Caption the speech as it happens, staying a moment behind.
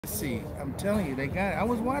See, I'm telling you, they got it. I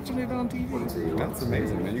was watching it on TV. That's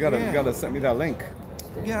amazing, man. You gotta send me that link.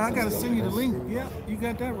 Yeah, I gotta send you the link. Yeah, you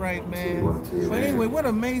got that right, man. But anyway, what an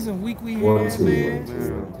amazing week we had, man.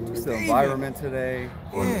 Man, just the environment today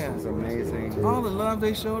Yeah. is amazing. All the love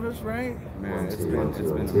they showed us, right? Man, it's been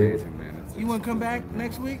amazing, man. You want to come back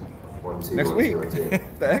next week? Next week. The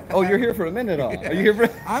heck? Oh, you're here for a minute, though. Are you here for?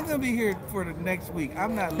 I'm gonna be here for the next week.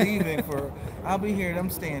 I'm not leaving for. I'll be here. I'm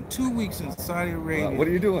staying 2 weeks in Saudi Arabia. What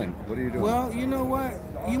are you doing? What are you doing? Well, you know what?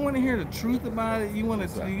 You want to hear the truth about it? You want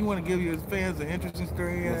to give your fans an interesting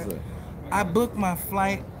story? What's that? I booked my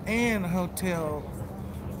flight and hotel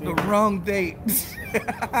the wrong date. So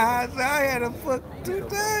I had to book 2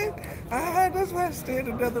 times. That's why I stayed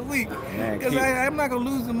another week. Man, Because I'm not gonna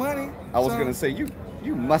lose the money. I was gonna say you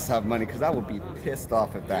must have money because I would be pissed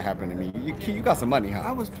off if that happened to me. You got some money, I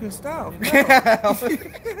huh? was pissed off. No.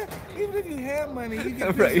 Even if you have money, you get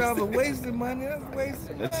pissed Right. off of wasting money. That's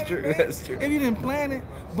wasting That's money, true. man. That's true. If you didn't plan it,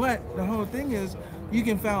 but the whole thing is, you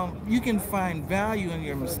can find value in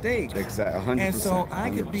your mistakes. Exactly, 100%. And so I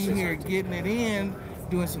could be 100%. here getting it in,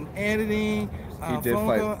 doing some editing. He did phone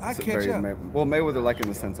fight. call. I catch up. Well, Mayweather, like in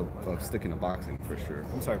the sense of sticking to boxing for sure.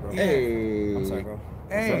 I'm sorry, bro. Yeah. Hey. I'm sorry, bro.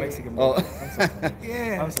 Hey. I'm Mexican, Oh. bro. I'm so sorry.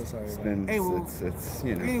 Yeah. I'm so sorry, It's bro. been, Hey, well, it's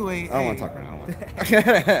you know. anyway, I don't want hey. to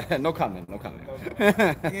talk right now. No comment. No comment.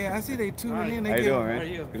 Yeah, I see they tuning in. They How you give- doing, man? How are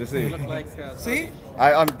you? Good to see You you. look like See?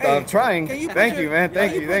 I'm Hey, trying. can you put Thank your- you, man.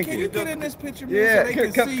 Thank you. Can you get in this picture, man, Yeah, so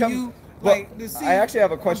they can see you? Well, Like, to see I actually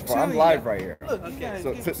have a question I'm for you. I'm telling live you. right here. Look, you Okay. gotta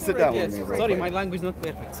So get sit down right with Yes, me. real sorry, quick. my language not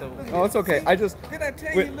perfect. So Oh, it's okay. I just. Did I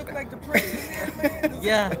tell Wait. you look like the princess here, man?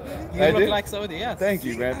 yeah, you I look did? like Saudi. Yeah. Thank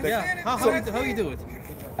you, man. Thank Yeah. you. How you do it?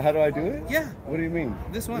 How do I do it? Yeah. What do you mean?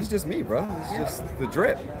 This one. It's just me, bro. It's just the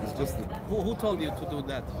drip. It's just. Who told you to do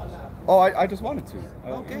that? Oh, I just wanted to.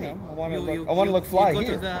 Okay. I want to You- look. you- I want to you- look fly you go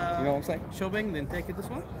here. to the You know what I'm saying? Shopping, then take it this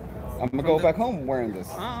one. I'm gonna from go the- back home wearing this.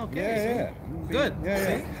 Ah, okay, Yeah, see? yeah. Good. Yeah,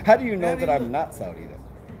 yeah. See? How do you know How do that you I'm look? not Saudi though?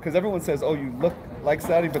 Because everyone says, "Oh, you look like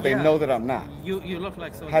Saudi," but they Yeah. know that I'm not. You look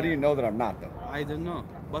like Saudi. How do you know that I'm not though? I don't know.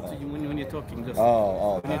 But when you're talking, just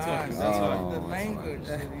Oh, When you're talking, that's Ah, why. the Oh. language,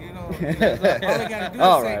 you know. All they gotta do is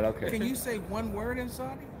All say, right, okay. Can you say one word in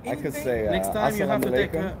Saudi? I could Anything? say next time you have to Assalamu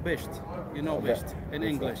take alaikum. a bisht. You know Okay. bisht in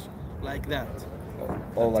What's English, like that.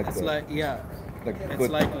 Oh, like It's the, like yeah. like It's good.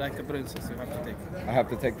 like a princess. You have to take. I have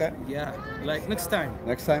to take that Yeah. Like next time.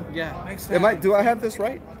 next time. Yeah. Next Am I? time. Do I have this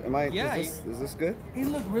right? Am I? Yeah, Is this good? He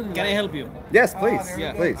look really Can I like- help you? Yes, Oh, please. there we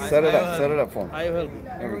Yeah. go. Please I- set it I up. will Set it help up for me. I will help you.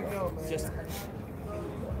 There we go, man. Just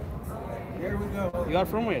There we go. you are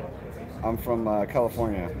from where? I'm from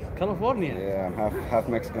California. California. Yeah, I'm half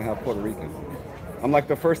Mexican, half Puerto Rican. I'm like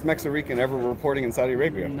the first Mexican ever reporting in Saudi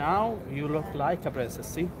Arabia. Now you look like a princess.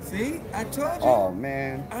 See? See, I told you. Oh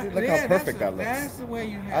man, I- see, look yeah, how perfect that's that That's looks. the way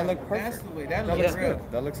you I have look it. perfect. That's the way. That That looks looks real.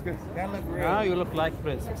 good. That looks good. That look real. Now you look like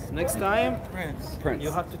princess. Next time Prince. Prince.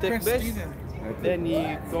 you have to take Prince this. Steven. Then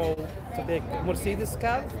you go to take Mercedes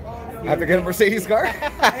car. I have to get a Mercedes car.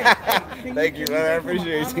 Can Thank you, can man. I become an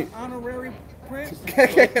appreciate you. Honorary Prince. Can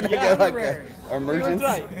I get like Honorary. a emergency?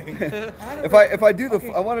 Right. If I do the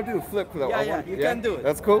I want to do a flip though. Yeah, I yeah, want, you can do it.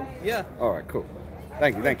 That's cool. Yeah. All right, cool.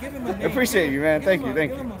 Thank you, thank you. Give him a name. Appreciate you, man. Give Thank him you, a-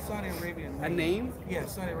 thank Give you. him a Saudi Arabian A name. name? Yeah,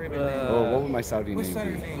 Saudi Arabian Uh, name. Oh, what would my Saudi What's name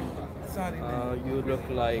Saudi be? name? Saudi name. You look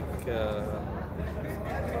like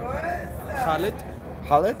Khalid.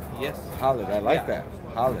 Khalid? Yes. Khalid, I like Yeah. that.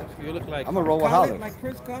 Khalid. You look like. I'm a roll with Khalid, Khalid. like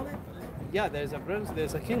Prince Khalid? Yeah, there's a prince.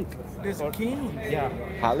 There's a king. There's a king. Yeah.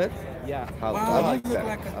 Khalid? Yeah. Khalid. Wow, I you like look that.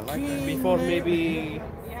 like a I like king. that. Before man. maybe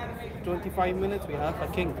 25 minutes, we have a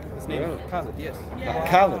king. His name Really? is Khalid. Yes.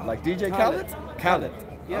 Khalid, like DJ Khaled? Khalid.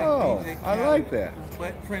 Yeah. Oh, DJ I Khaled. like that.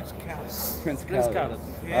 But Prince Khalid. Prince Prince Khaled.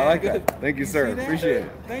 Khalid. I like that. Thank you, See sir. that? Appreciate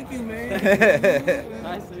it. Thank you, man.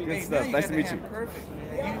 Nice to meet you. Hey, stuff. now Nice to gotta meet have you. Perfect,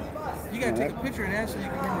 man. You gotta take a picture of that so you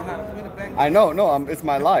can remember how to put it back. I know, no, it's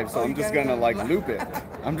my life, so Oh, I'm you just got it gonna on like live. loop it.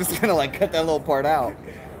 I'm just gonna like cut that little part out.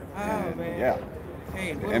 Oh, man. Yeah.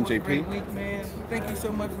 Hey, what MJP. a great week, man. Thank you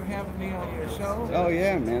so much for having me on your show. Oh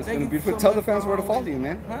yeah, man, it's Thank gonna you be beautiful. so Tell the much fans for where to follow always- you,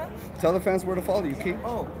 man. Huh? Tell the fans where to follow you, Keith.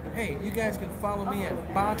 Oh, hey, you guys can follow me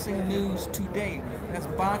at Boxing News Today. That's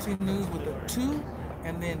Boxing News with a 2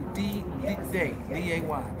 and then Day,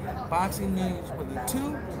 D-A-Y. Boxing News with a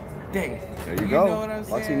 2, Day. There you go. know what I'm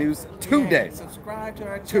saying? Boxing News Today. Yeah, subscribe to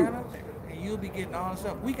our Two. channel. And you'll be getting all the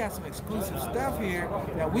stuff. We got some exclusive stuff here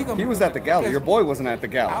that we gonna. He was at the gala. Your boy wasn't at the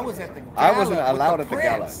gala. I was at the gala. I wasn't with allowed the at the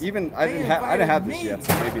gala. Prince. Even They I didn't have this invited yet,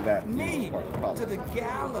 so maybe that. me was part of to the the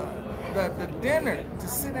gala, the dinner, to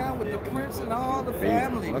sit down with the prince and all the Amazing.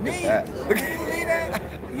 family. Look at me. that. You see that?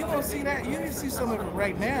 You gonna see that? You can see some of it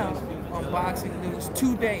right now on Boxing News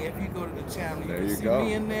Today. If you go to the channel, you There can you see go.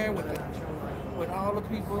 me in there with all the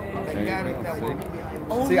people that got it. That were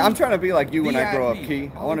only See, I'm trying to be like you when I grow up, VIP.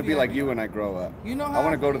 Key. I want to be like you when I grow up. You know I how?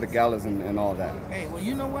 want to go to the galas and all that. Hey, well,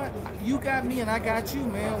 you know what? You got me and I got you,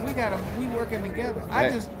 man. We working together.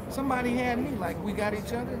 Somebody had me, like we got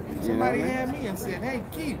each other. Somebody had me and said, hey,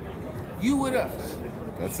 Keith, you with us.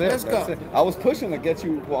 That's it. Let's That's go. it. I was pushing to get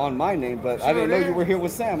you on my name, but I didn't know you were here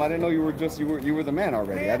with Sam. I didn't know you were you were the man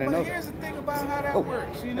already. Man, I didn't know here's that. the thing about how that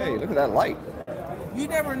works, you know? Hey, look at that light. You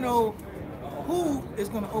never know who is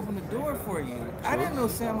going to open the door for you. I didn't know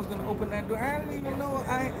Sam was going to open that door. I didn't even know,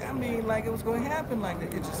 I mean, like it was going to happen like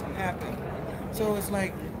that. It just happened. So it's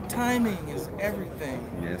like timing is everything.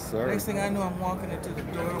 Yes, sir. Next thing I know, I'm walking into the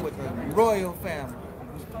door with a royal family.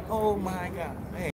 Oh my God. Hey.